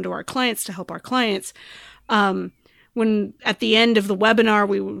pass on to our clients to help our clients. When at the end of the webinar,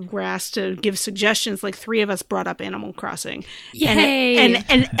 we were asked to give suggestions, like 3 of us brought up Animal Crossing. Yay!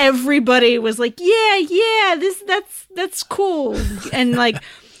 And everybody was like, yeah, that's cool. And like,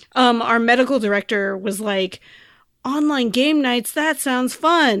 our medical director was like, online game nights, that sounds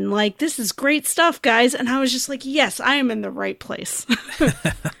fun. Like, this is great stuff, guys. And I was just like, yes, I am in the right place.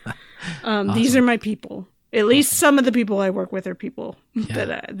 Awesome. These are my people. At least some of the people I work with are people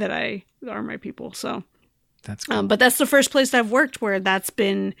that I are my people. So that's cool. But that's the first place I've worked where that's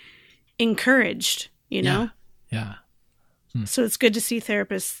been encouraged, you know? Yeah. So it's good to see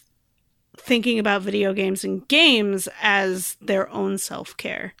therapists thinking about video games and games as their own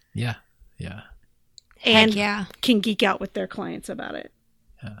self-care. Yeah. And yeah. can geek out with their clients about it.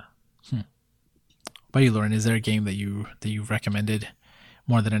 Yeah. What about you, Lauren? Is there a game that you've recommended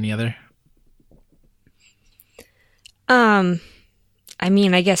more than any other? I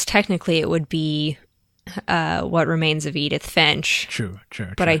mean, I guess technically it would be What Remains of Edith Finch. True.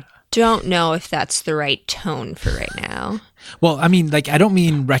 But I don't know if that's the right tone for right now. Well, I mean, like, I don't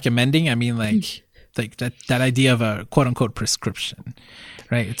mean recommending. I mean, like that idea of a quote unquote prescription,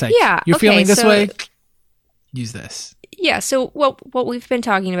 right? It's like, you're feeling this way, use this. Yeah. So what we've been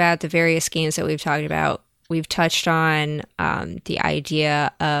talking about, the various games that we've talked about, we've touched on the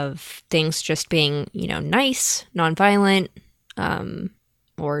idea of things just being, nice, nonviolent,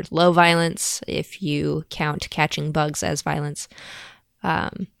 or low violence, if you count catching bugs as violence.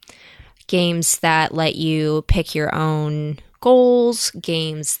 Games that let you pick your own goals,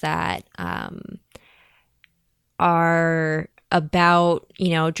 games that are about,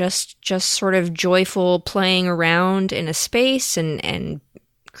 just sort of joyful playing around in a space and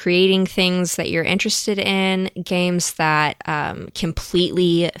creating things that you're interested in, games that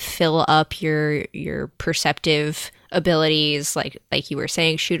completely fill up your perceptive abilities, like you were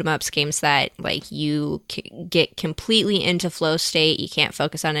saying, shoot 'em ups, games that like you get completely into flow state, you can't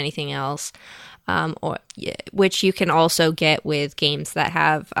focus on anything else, which you can also get with games that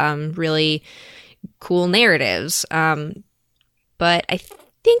have really cool narratives. But I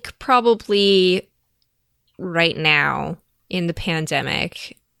think probably right now in the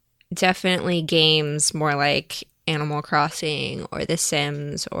pandemic, definitely games more like Animal Crossing or The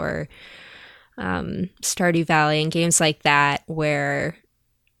Sims or Stardew Valley and games like that, where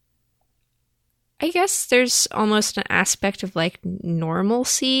I guess there's almost an aspect of like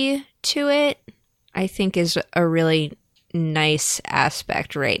normalcy to it, I think is a really nice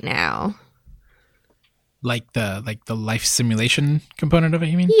aspect right now. Like the life simulation component of it,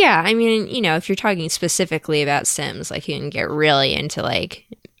 you mean? Yeah, I mean, if you're talking specifically about Sims, like you can get really into like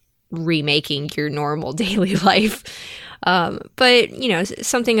remaking your normal daily life. But,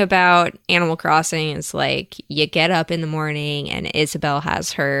 something about Animal Crossing is like you get up in the morning and Isabelle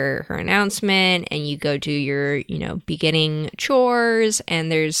has her announcement and you go do your, beginning chores,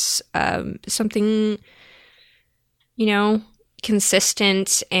 and there's something,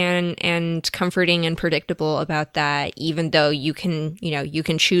 consistent and comforting and predictable about that, even though you can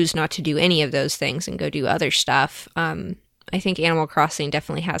choose not to do any of those things and go do other stuff. I think Animal Crossing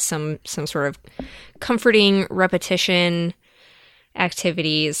definitely has some sort of comforting repetition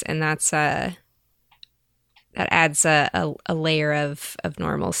activities, and that's adds a layer of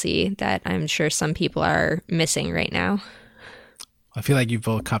normalcy that I'm sure some people are missing right now. I feel like you've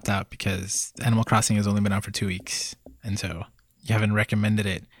both copped out because Animal Crossing has only been out for 2 weeks, and so you haven't recommended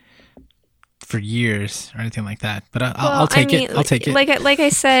it for years or anything like that. But I'll take it. I'll take it. Like I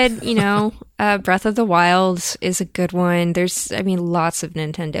said, Breath of the Wild is a good one. There's, lots of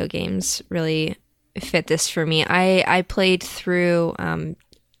Nintendo games really fit this for me. I played through,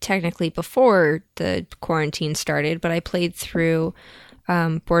 technically before the quarantine started, but I played through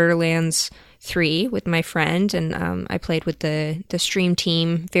Borderlands 3 with my friend, and I played with the stream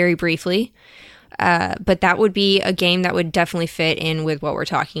team very briefly. But that would be a game that would definitely fit in with what we're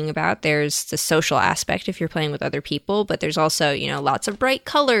talking about. There's the social aspect if you're playing with other people, but there's also, lots of bright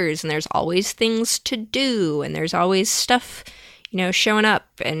colors, and there's always things to do, and there's always stuff, showing up,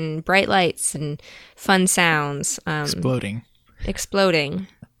 and bright lights and fun sounds. Exploding.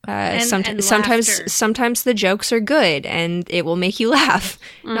 And Sometimes the jokes are good and it will make you laugh.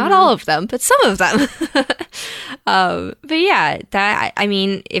 Not all of them, but some of them. But yeah,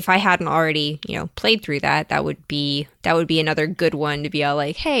 if I hadn't already, played through that would be another good one to be all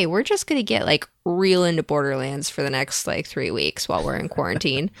like, hey, we're just going to get like real into Borderlands for the next like 3 weeks while we're in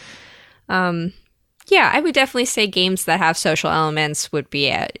quarantine. Yeah, I would definitely say games that have social elements would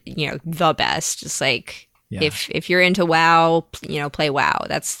be, the best. Just like, yeah. If you're into WoW, play WoW.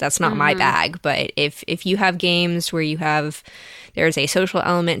 That's not my bag. But if you have games where there's a social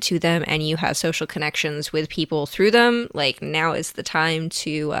element to them and you have social connections with people through them, like now is the time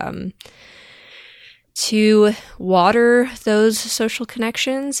to water those social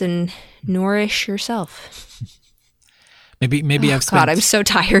connections and nourish yourself. Maybe I've spent... God, I'm so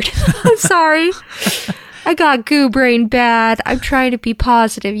tired. I'm sorry. I got goo brain bad. I'm trying to be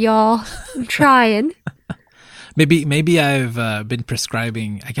positive, y'all. I'm trying. Maybe I've been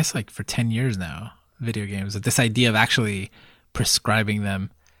prescribing, I guess like for 10 years now, video games. This idea of actually prescribing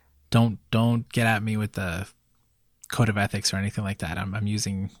them. Don't get at me with the code of ethics or anything like that. I'm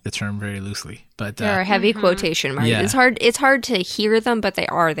using the term very loosely. But there are heavy quotation marks. Yeah. It's hard to hear them, but they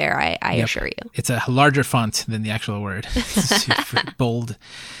are there, I assure you. It's a larger font than the actual word. It's super bold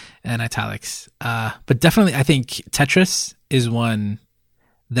and italics. But definitely I think Tetris is one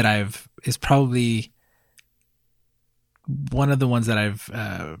that is probably one of the ones that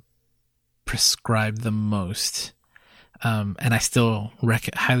I've prescribed the most, and I still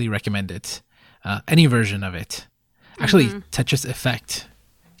highly recommend it. Any version of it. Actually, Tetris Effect.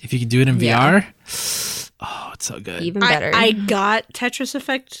 If you can do it in VR, oh, it's so good. Even better. I got Tetris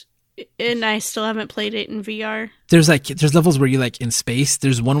Effect, and I still haven't played it in VR. There's levels where you're like in space.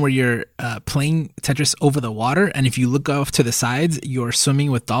 There's one where you're playing Tetris over the water, and if you look off to the sides, you're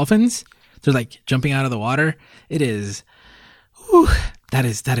swimming with dolphins. They're like jumping out of the water. It is. Whew, that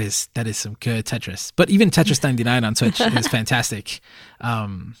is some good Tetris. But even Tetris 99 on Switch is fantastic.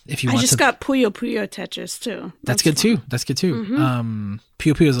 If you want, I just got Puyo Puyo Tetris too. That's good too. Mm-hmm.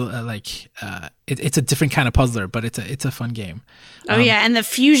 Puyo Puyo is it's a different kind of puzzler, but it's a fun game. Oh yeah, and the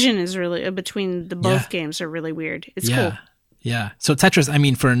fusion is really between both games are really weird. It's cool. Yeah. So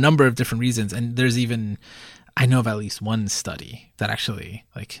Tetris, for a number of different reasons, and there's even I know of at least one study that actually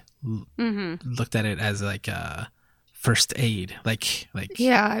looked at it as like first aid, like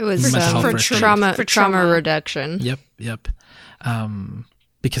yeah, it was for trauma reduction. Yep.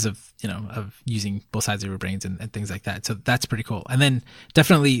 Because of using both sides of your brains and things like that. So that's pretty cool. And then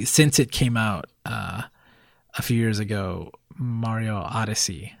definitely since it came out a few years ago, Mario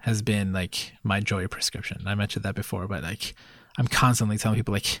Odyssey has been like my joy prescription. I mentioned that before, but like I'm constantly telling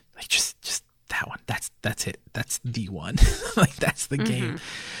people like just that one. That's it. That's the one. Like that's the game.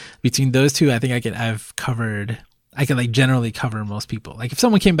 Between those two, I think I can like generally cover most people. Like if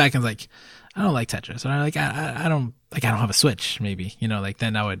someone came back and was like, I don't like Tetris, or like I don't have a Switch, maybe, like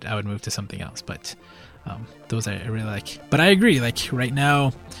then I would move to something else. But those I really like. But I agree, like right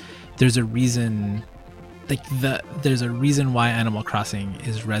now there's a reason why Animal Crossing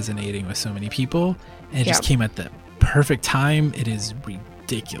is resonating with so many people, and it just came at the perfect time. It is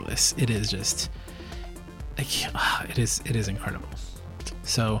ridiculous. It is just like it is incredible.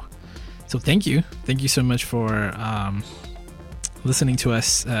 So thank you so much for listening to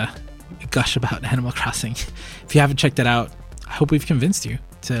us gush about Animal Crossing. If you haven't checked it out, I hope we've convinced you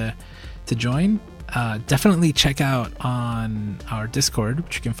to join. Definitely check out on our Discord,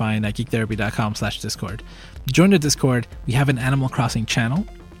 which you can find at geektherapy.com/Discord. Join the Discord. We have an Animal Crossing channel,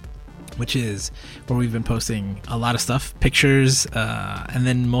 which is where we've been posting a lot of stuff, pictures, and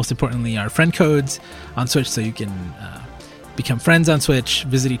then most importantly, our friend codes on Switch, so you can become friends on Switch,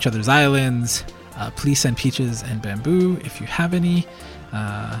 visit each other's islands. Please send peaches and bamboo if you have any.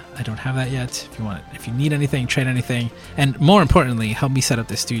 I don't have that yet. If you need anything, trade anything, and more importantly, help me set up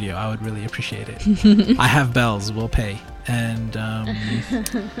this studio, I would really appreciate it. I have bells, we'll pay. And so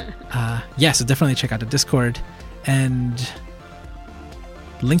definitely check out the Discord, and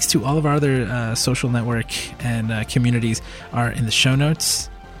links to all of our other social network and communities are in the show notes.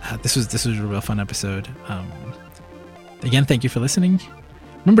 This was a real fun episode. Again, thank you for listening.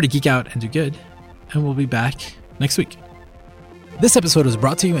 Remember to geek out and do good, and we'll be back next week. This episode was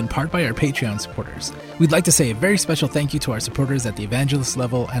brought to you in part by our Patreon supporters. We'd like to say a very special thank you to our supporters at the Evangelist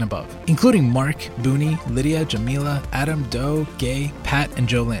level and above, including Mark, Booney, Lydia, Jamila, Adam, Doe, Gay, Pat, and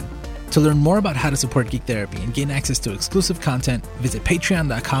Jolynn. To learn more about how to support Geek Therapy and gain access to exclusive content, visit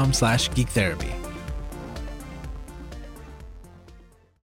patreon.com/geektherapy.